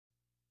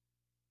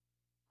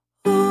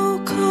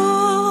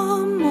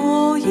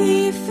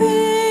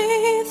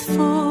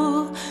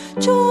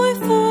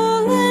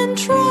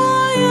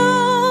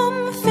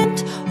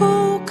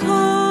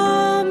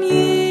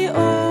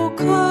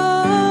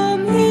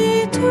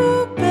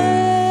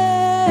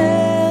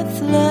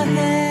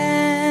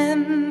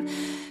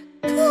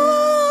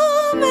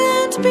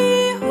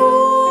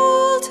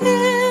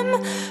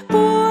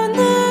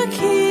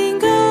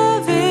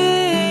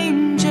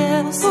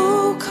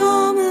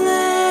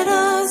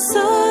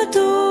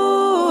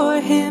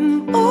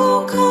him.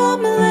 Oh,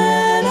 come,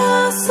 let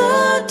us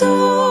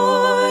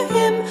adore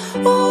him.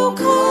 Oh,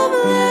 come,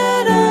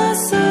 let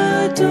us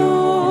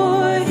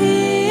adore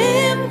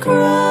him,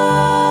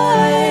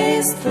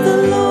 Christ the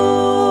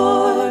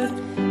Lord.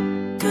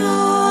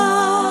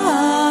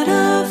 God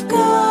of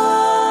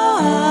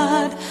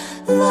God,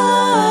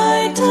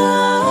 light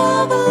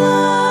of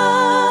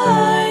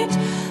light,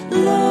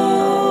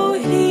 lo,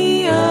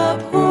 he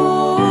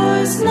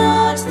abhors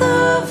not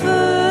the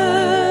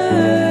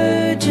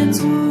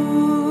virgin's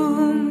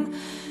womb.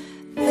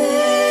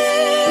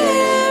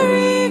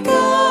 Very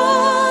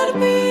God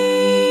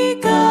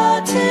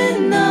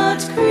begotten, not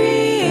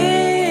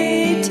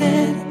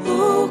created.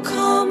 Oh,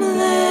 come,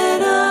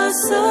 let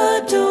us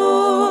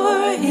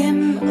adore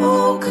him.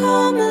 Oh,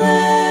 come, let